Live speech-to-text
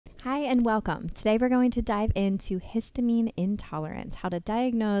Hi and welcome. Today we're going to dive into histamine intolerance, how to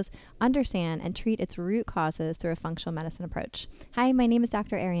diagnose, understand, and treat its root causes through a functional medicine approach. Hi, my name is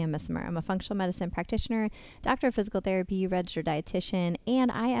Dr. Arianne Missimer. I'm a functional medicine practitioner, doctor of physical therapy, registered dietitian,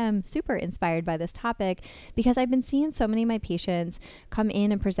 and I am super inspired by this topic because I've been seeing so many of my patients come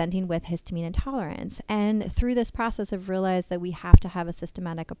in and presenting with histamine intolerance. And through this process, I've realized that we have to have a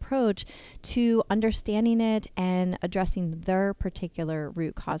systematic approach to understanding it and addressing their particular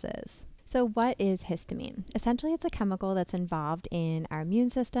root causes. So what is histamine? Essentially, it's a chemical that's involved in our immune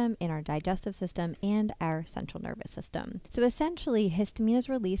system, in our digestive system, and our central nervous system. So essentially, histamine is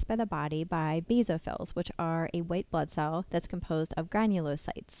released by the body by basophils, which are a white blood cell that's composed of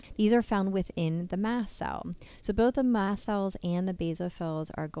granulocytes. These are found within the mast cell. So both the mast cells and the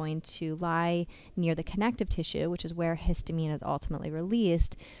basophils are going to lie near the connective tissue, which is where histamine is ultimately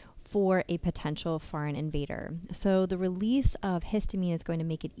released for a potential foreign invader. So the release of histamine is going to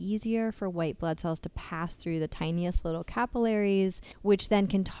make it easier for white blood cells to pass through the tiniest little capillaries, which then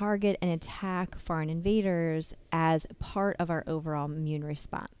can target and attack foreign invaders as part of our overall immune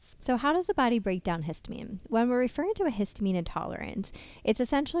response. So how does the body break down histamine? When we're referring to a histamine intolerance, it's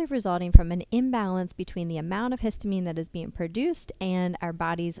essentially resulting from an imbalance between the amount of histamine that is being produced and our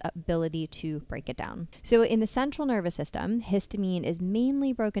body's ability to break it down. So in the central nervous system, histamine is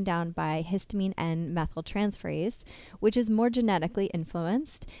mainly broken down by histamine N-methyltransferase, which is more genetically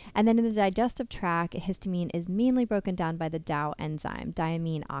influenced. And then in the digestive tract, histamine is mainly broken down by the DAO enzyme,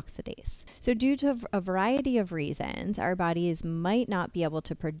 diamine oxidase. So due to a variety of reasons, our bodies might not be able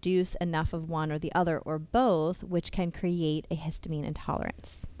to produce enough of one or the other or both, which can create a histamine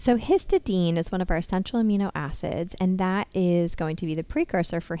intolerance. So histidine is one of our essential amino acids, and that is going to be the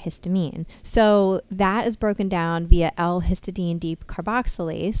precursor for histamine. So that is broken down via L-histidine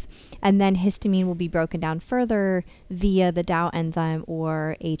decarboxylase, and then histamine will be broken down further via the DAO enzyme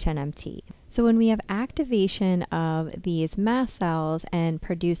or HNMT. So when we have activation of these mast cells and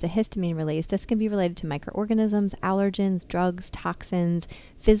produce a histamine release, this can be related to microorganisms, allergens, drugs, toxins,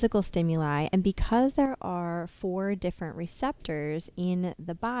 physical stimuli. And because there are 4 different receptors in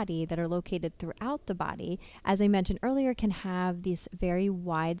the body that are located throughout the body, as I mentioned earlier, can have this very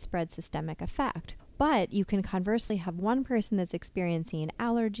widespread systemic effect. But you can conversely have one person that's experiencing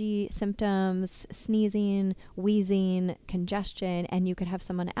allergy symptoms, sneezing, wheezing, congestion, and you could have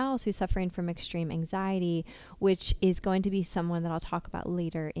someone else who's suffering from extreme anxiety, which is going to be someone that I'll talk about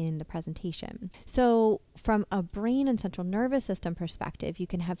later in the presentation. So from a brain and central nervous system perspective, you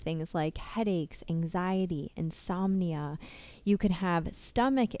can have things like headaches, anxiety, insomnia. You can have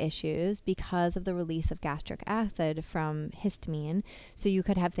stomach issues because of the release of gastric acid from histamine. So you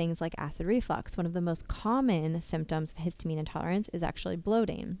could have things like acid reflux. One of the most common symptoms of histamine intolerance is actually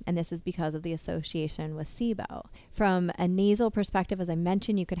bloating, and this is because of the association with SIBO. From a nasal perspective, as I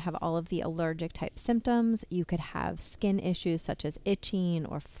mentioned, you could have all of the allergic type symptoms. You could have skin issues such as itching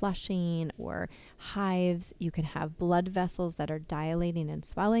or flushing or hives. You can have blood vessels that are dilating and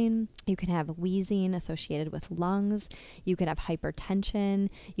swelling. You can have wheezing associated with lungs. You could have hypertension.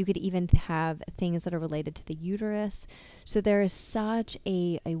 You could even have things that are related to the uterus. So there is such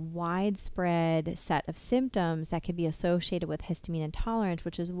a widespread set of symptoms that can be associated with histamine intolerance,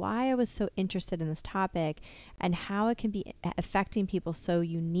 which is why I was so interested in this topic and how it can be affecting people so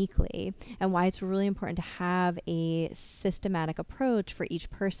uniquely, and why it's really important to have a systematic approach for each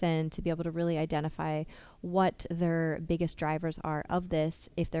person to be able to really identify what their biggest drivers are of this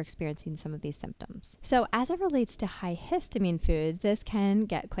if they're experiencing some of these symptoms. So as it relates to high histamine foods, this can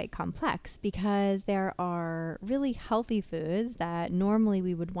get quite complex because there are really healthy foods that normally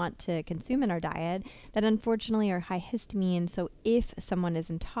we would want to consume in our diet that unfortunately are high histamine. So if someone is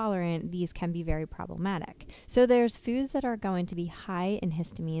intolerant, these can be very problematic. So there's foods that are going to be high in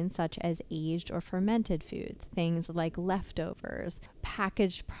histamine, such as aged or fermented foods, things like leftovers,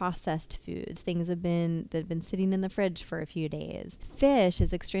 packaged processed foods, things that have been sitting in the fridge for a few days. Fish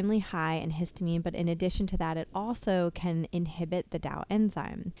is extremely high in histamine, but in addition to that, it also can inhibit the DAO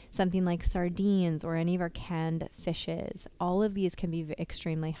enzyme. Something like sardines or any of our canned fishes, all of these can be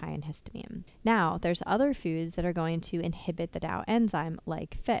extremely high in histamine. Now, there's other foods that are going to inhibit the DAO enzyme,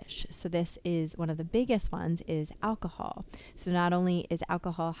 like fish. So this is one of the biggest ones is alcohol. So not only is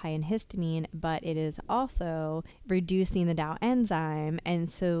alcohol high in histamine, but it is also reducing the DAO enzyme. And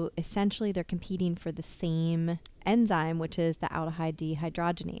so essentially they're competing for the same enzyme, which is the aldehyde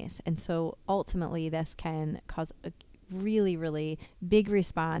dehydrogenase. And so ultimately this can cause really, really big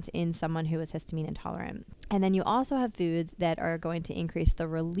response in someone who is histamine intolerant. And then you also have foods that are going to increase the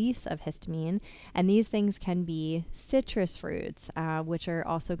release of histamine. And these things can be citrus fruits, which are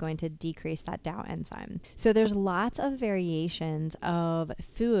also going to decrease that DAO enzyme. So there's lots of variations of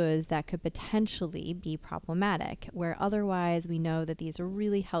foods that could potentially be problematic, where otherwise we know that these are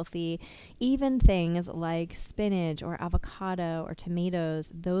really healthy. Even things like spinach or avocado or tomatoes,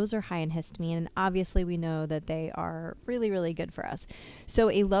 those are high in histamine. And obviously we know that they are really, really good for us. So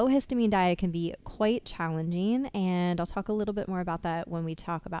a low histamine diet can be quite challenging. And I'll talk a little bit more about that when we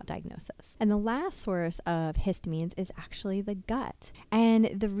talk about diagnosis. And the last source of histamines is actually the gut. And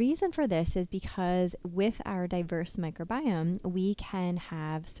the reason for this is because with our diverse microbiome, we can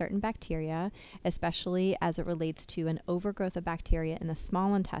have certain bacteria, especially as it relates to an overgrowth of bacteria in the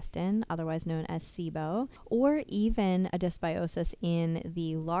small intestine, otherwise known as SIBO, or even a dysbiosis in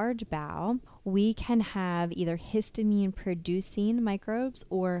the large bowel. We can have either histamine producing microbes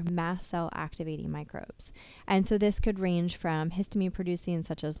or mast cell activating microbes. And so this could range from histamine producing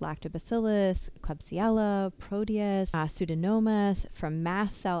such as lactobacillus, Klebsiella, Proteus, Pseudomonas. From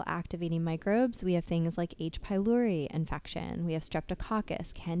mast cell activating microbes, we have things like H. pylori infection. We have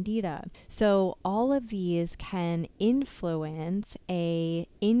Streptococcus, Candida. So all of these can influence a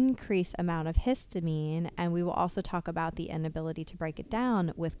increased amount of histamine, and we will also talk about the inability to break it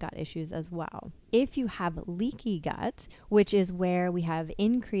down with gut issues as well. If you have leaky gut, which is where we have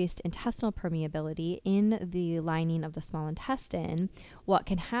increased intestinal permeability in the lining of the small intestine, what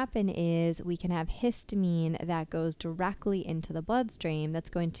can happen is we can have histamine that goes directly into the bloodstream that's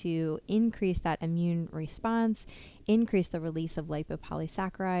going to increase that immune response, increase the release of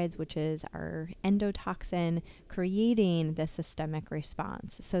lipopolysaccharides, which is our endotoxin, creating the systemic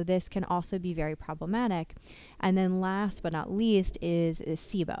response. So this can also be very problematic. And then last but not least is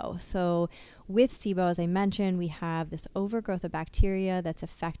SIBO. So with SIBO, as I mentioned, we have this overgrowth of bacteria that's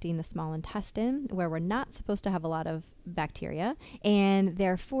affecting the small intestine, where we're not supposed to have a lot of bacteria, and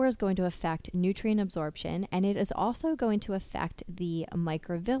therefore is going to affect nutrient absorption, and it is also going to affect the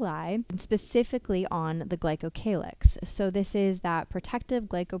microvilli, specifically on the glycocalyx. So this is that protective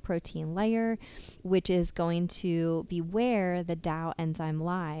glycoprotein layer, which is going to be where the DAO enzyme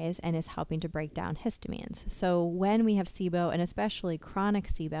lies and is helping to break down histamines. So when we have SIBO, and especially chronic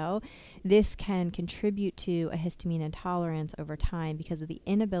SIBO, this can contribute to a histamine intolerance over time because of the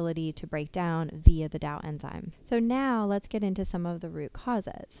inability to break down via the DAO enzyme. So now let's get into some of the root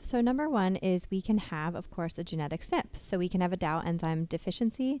causes. So number one is we can have, of course, a genetic SNP. So we can have a DAO enzyme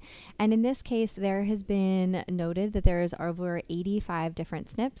deficiency. And in this case, there has been noted that there is over 85 different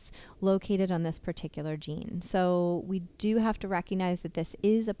SNPs located on this particular gene. So we do have to recognize that this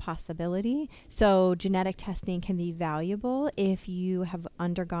is a possibility. So genetic testing can be valuable if you have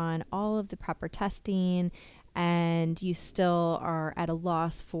undergone all of the proper testing and you still are at a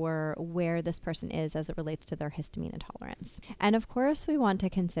loss for where this person is as it relates to their histamine intolerance. And of course, we want to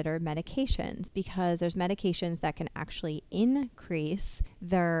consider medications because there's medications that can actually increase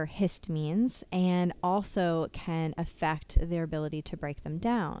their histamines and also can affect their ability to break them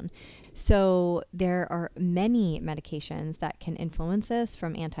down. So there are many medications that can influence this,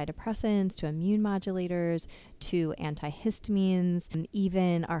 from antidepressants to immune modulators to antihistamines, and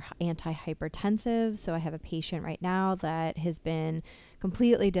even our antihypertensives. So I have a patient right now that has been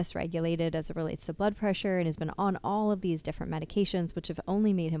completely dysregulated as it relates to blood pressure and has been on all of these different medications, which have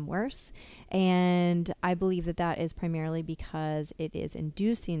only made him worse. And I believe that that is primarily because it is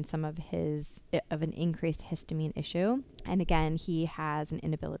inducing some of an increased histamine issue. And again, he has an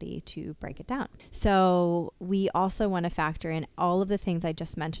inability to break it down. So we also want to factor in all of the things I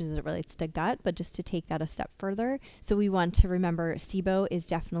just mentioned as it relates to gut, but just to take that a step further. So we want to remember SIBO is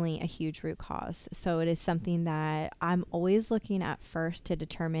definitely a huge root cause. So it is something that I'm always looking at first to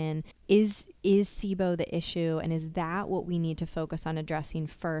determine, is SIBO the issue, and is that what we need to focus on addressing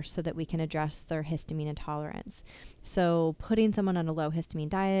first so that we can address their histamine intolerance? So putting someone on a low histamine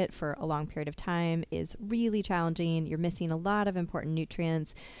diet for a long period of time is really challenging. You're missing a lot of important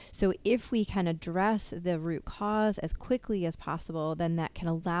nutrients. So if we can address the root cause as quickly as possible, then that can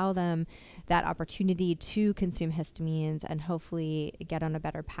allow them that opportunity to consume histamines and hopefully get on a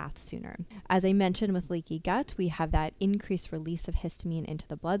better path sooner. As I mentioned with leaky gut, we have that increased release of histamine into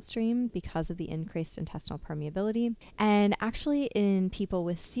the bloodstream because of the increased intestinal permeability. And actually in people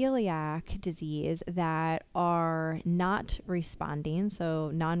with celiac disease that are not responding, so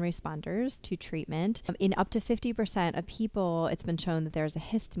non-responders to treatment, in up to 50% of people, it's been shown that there's a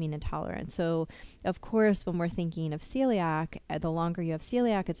histamine intolerance. So, of course, when we're thinking of celiac, the longer you have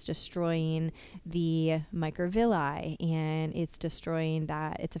celiac, it's destroying the microvilli, and it's destroying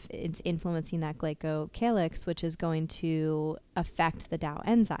that, it's influencing that glycocalyx, which is going to affect the DAO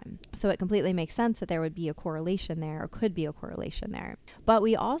enzyme. So it completely makes sense that there would be a correlation there, or could be a correlation there. But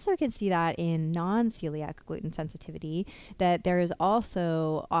we also can see that in non-celiac gluten sensitivity, that there is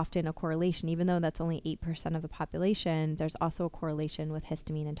also often a correlation, even though that's only 8% of the population, there's also a correlation with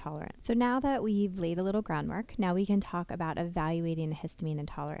histamine intolerance. So now that we've laid a little groundwork, now we can talk about evaluating histamine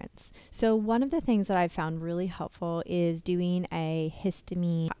intolerance. So one of the things that I've found really helpful is doing a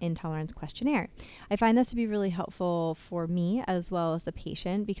histamine intolerance questionnaire. I find this to be really helpful for me as well as the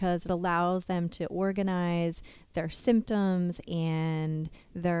patient, because it allows them to organize their symptoms and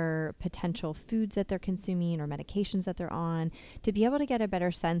their potential foods that they're consuming or medications that they're on, to be able to get a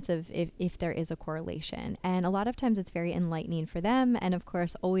better sense of if there is a correlation. And a lot of times it's very enlightening for them, and of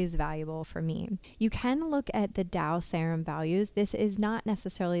course always valuable for me. You can look at the DAO serum values. This is not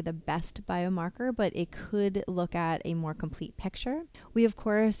necessarily the best biomarker, but it could look at a more complete picture. We of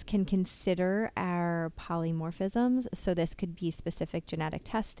course can consider our polymorphisms, so this could be specific genetic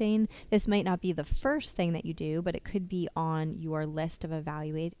testing. This might not be the first thing that you do, but it could be on your list of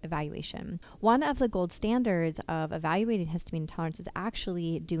evaluation. One of the gold standards of evaluating histamine intolerance is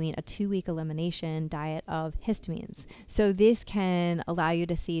actually doing a 2-week elimination diet of histamines. So this can allow you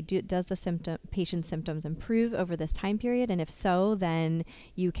to see, does the patient's symptoms improve over this time period? And if so, then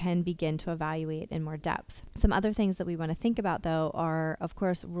you can begin to evaluate in more depth. Some other things that we want to think about, though, are, of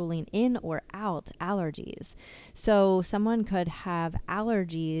course, ruling in or out allergies. So someone could have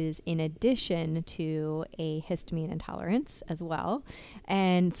allergies in addition to a histamine intolerance as well.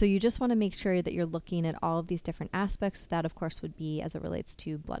 And so you just want to make sure that you're looking at all of these different aspects. That, of course, would be as it relates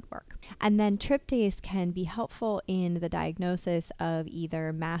to blood work. And then tryptase can be helpful in the diagnosis of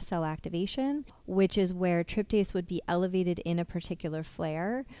either mast cell activation, which is where tryptase would be elevated in a particular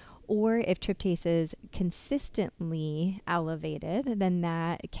flare, or if tryptase is consistently elevated, then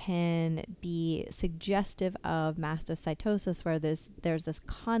that can be suggestive of mastocytosis, where there's this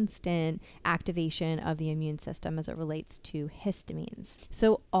constant activation of the immune system as it relates to histamines.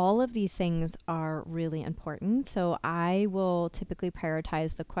 So all of these things are really important. So I will typically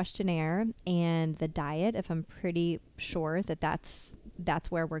prioritize the questionnaire and the diet if I'm pretty sure that that's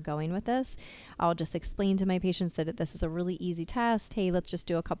where we're going with this. I'll just explain to my patients that this is a really easy test. Hey, let's just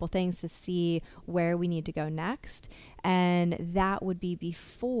do a couple things to see where we need to go next. And that would be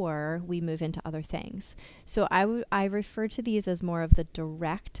before we move into other things. So I refer to these as more of the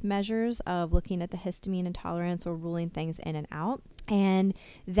direct measures of looking at the histamine intolerance or ruling things in and out. And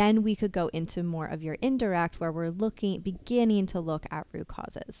then we could go into more of your indirect, where we're beginning to look at root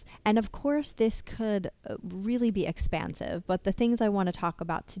causes. And of course, this could really be expansive, but the things I want to talk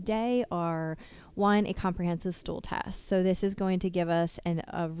about today are, one, a comprehensive stool test. So this is going to give us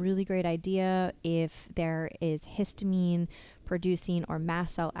a really great idea if there is histamine producing or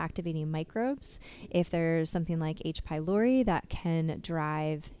mast cell activating microbes. If there's something like H. pylori that can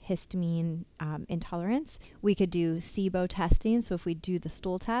drive histamine intolerance, we could do SIBO testing. So if we do the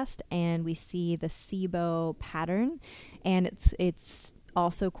stool test and we see the SIBO pattern, and it's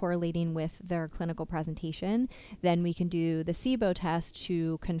also correlating with their clinical presentation, then we can do the SIBO test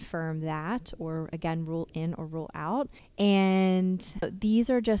to confirm that, or again, rule in or rule out. And these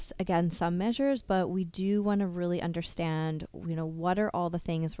are just, again, some measures, but we do want to really understand, what are all the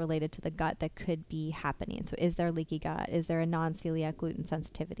things related to the gut that could be happening. So is there leaky gut? Is there a non-celiac gluten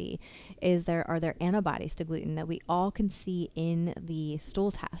sensitivity? Are there antibodies to gluten that we all can see in the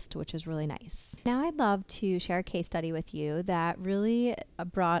stool test, which is really nice. Now I'd love to share a case study with you that really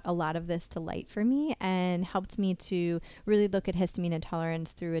brought a lot of this to light for me and helped me to really look at histamine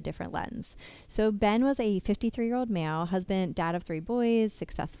intolerance through a different lens. So Ben was a 53-year-old male, husband, dad of 3 boys,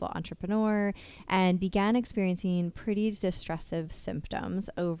 successful entrepreneur, and began experiencing pretty distressive symptoms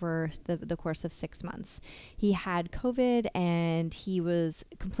over the course of 6 months. He had COVID, and he was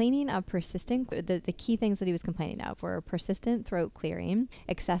complaining of the key things that he was complaining of were persistent throat clearing,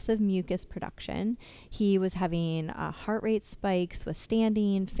 excessive mucus production. He was having heart rate spikes with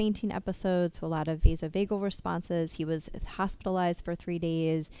standing, fainting episodes, a lot of vasovagal responses. He was hospitalized for 3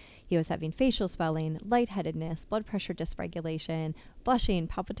 days. He was having facial swelling, lightheadedness, blood pressure dysregulation, flushing,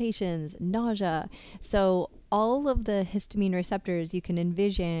 palpitations, nausea. So all of the histamine receptors you can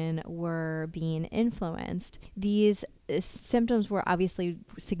envision were being influenced. These symptoms were obviously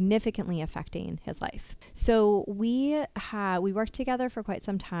significantly affecting his life. So we worked together for quite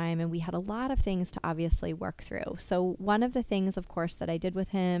some time, and we had a lot of things to obviously work through. So one of the things, of course, that I did with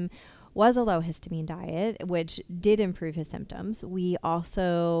him was a low histamine diet, which did improve his symptoms. We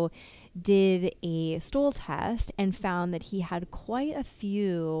also did a stool test and found that he had quite a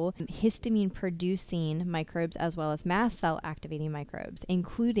few histamine producing microbes as well as mast cell activating microbes,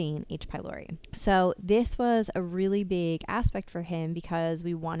 including H. pylori. So this was a really big aspect for him because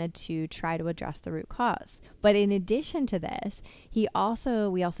we wanted to try to address the root cause. But in addition to this, we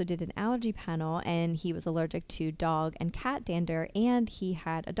also did an allergy panel, and he was allergic to dog and cat dander, and he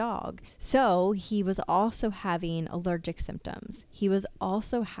had a dog. So he was also having allergic symptoms. He was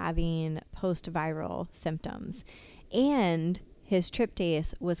also having post-viral symptoms, and his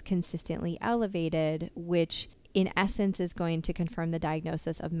tryptase was consistently elevated, which in essence is going to confirm the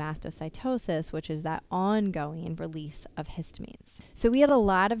diagnosis of mastocytosis, which is that ongoing release of histamines. So we had a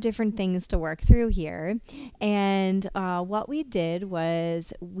lot of different things to work through here, and what we did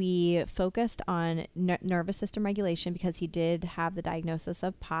was we focused on nervous system regulation because he did have the diagnosis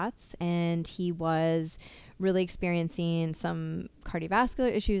of POTS, and he was really experiencing some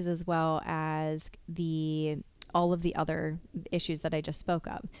cardiovascular issues as well as all of the other issues that I just spoke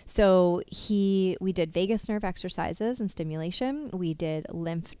of. So we did vagus nerve exercises and stimulation. We did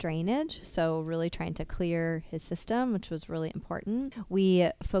lymph drainage, so really trying to clear his system, which was really important. We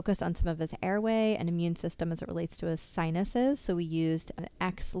focused on some of his airway and immune system as it relates to his sinuses. So we used an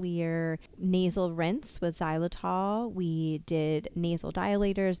Xlear nasal rinse with xylitol. We did nasal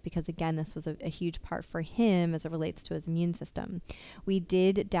dilators because, again, this was a huge part for him as it relates to his immune system. We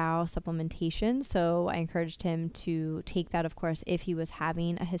did Dow supplementation, so I encouraged him to take that, of course, if he was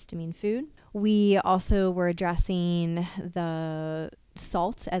having a histamine food. We also were addressing the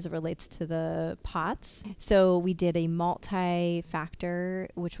salts as it relates to the POTS. So we did a multi-factor,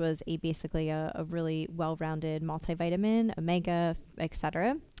 which was basically a really well-rounded multivitamin, omega,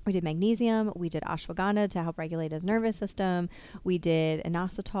 etc. We did magnesium, we did ashwagandha to help regulate his nervous system, we did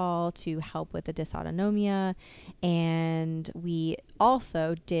inositol to help with the dysautonomia, and we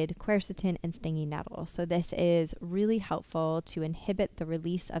also did quercetin and stinging nettle. So this is really helpful to inhibit the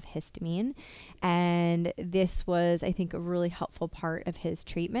release of histamine, and this was, I think, a really helpful part of his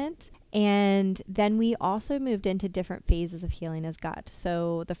treatment. And then we also moved into different phases of healing his gut.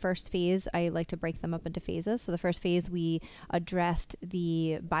 So the first phase, I like to break them up into phases. So the first phase, we addressed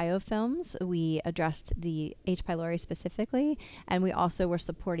the biofilms, we addressed the H. pylori specifically, and we also were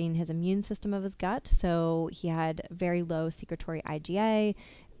supporting his immune system of his gut. So he had very low secretory IgA,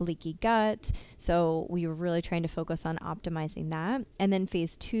 leaky gut. So we were really trying to focus on optimizing that. And then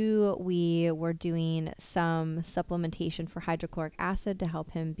phase 2, we were doing some supplementation for hydrochloric acid to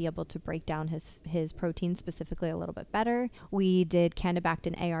help him be able to break down his protein specifically a little bit better. We did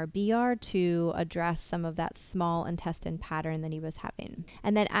Candibactin AR/BR to address some of that small intestine pattern that he was having.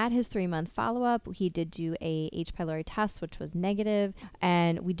 And then at his 3-month follow-up, he did do a H. pylori test, which was negative,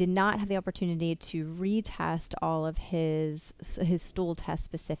 and we did not have the opportunity to retest all of his stool tests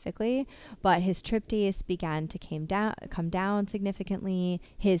specifically, but his tryptase began to come down significantly.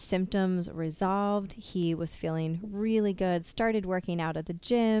 His symptoms resolved. He was feeling really good, started working out at the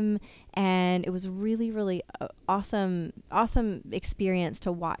gym, and it was really, really awesome experience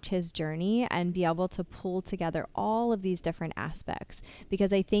to watch his journey and be able to pull together all of these different aspects,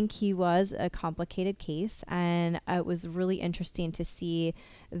 because I think he was a complicated case, and it was really interesting to see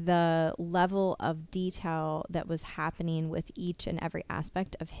the level of detail that was happening with each and every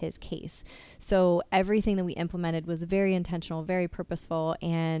aspect of his case. So everything that we implemented was very intentional, very purposeful,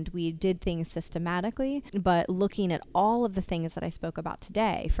 and we did things systematically, but looking at all of the things that I spoke about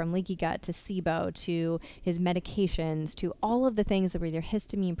today, from leaky gut to SIBO to his medications to all of the things that were either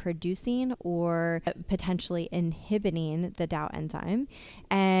histamine producing or potentially inhibiting the DAO enzyme,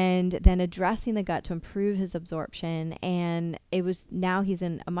 and then addressing the gut to improve his absorption. And it was, now he's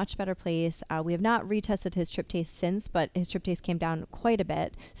in a much better place. We have not retested his tryptase since, but his tryptase came down quite a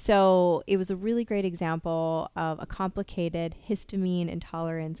bit. So it was a really great example of a complicated histamine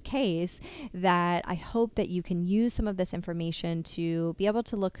intolerance case that I hope that you can use some of this information to be able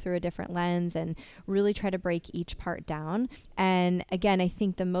to look through a different lens and really try to break each part down. And again, I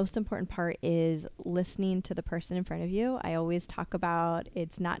think the most important part is listening to the person in front of you. I always talk about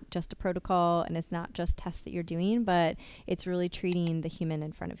it's not just a protocol and it's not just tests that you're doing, but it's really treating the human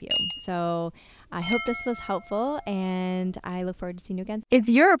in front of you. So I hope this was helpful, and I look forward to seeing you again. If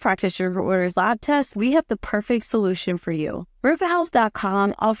you're a practitioner who orders lab tests, we have the perfect solution for you.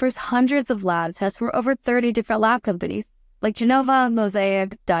 RupaHealth.com offers hundreds of lab tests from over 30 different lab companies like Genova,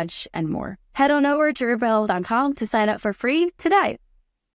 Mosaic, Dutch, and more. Head on over to RupaHealth.com to sign up for free today.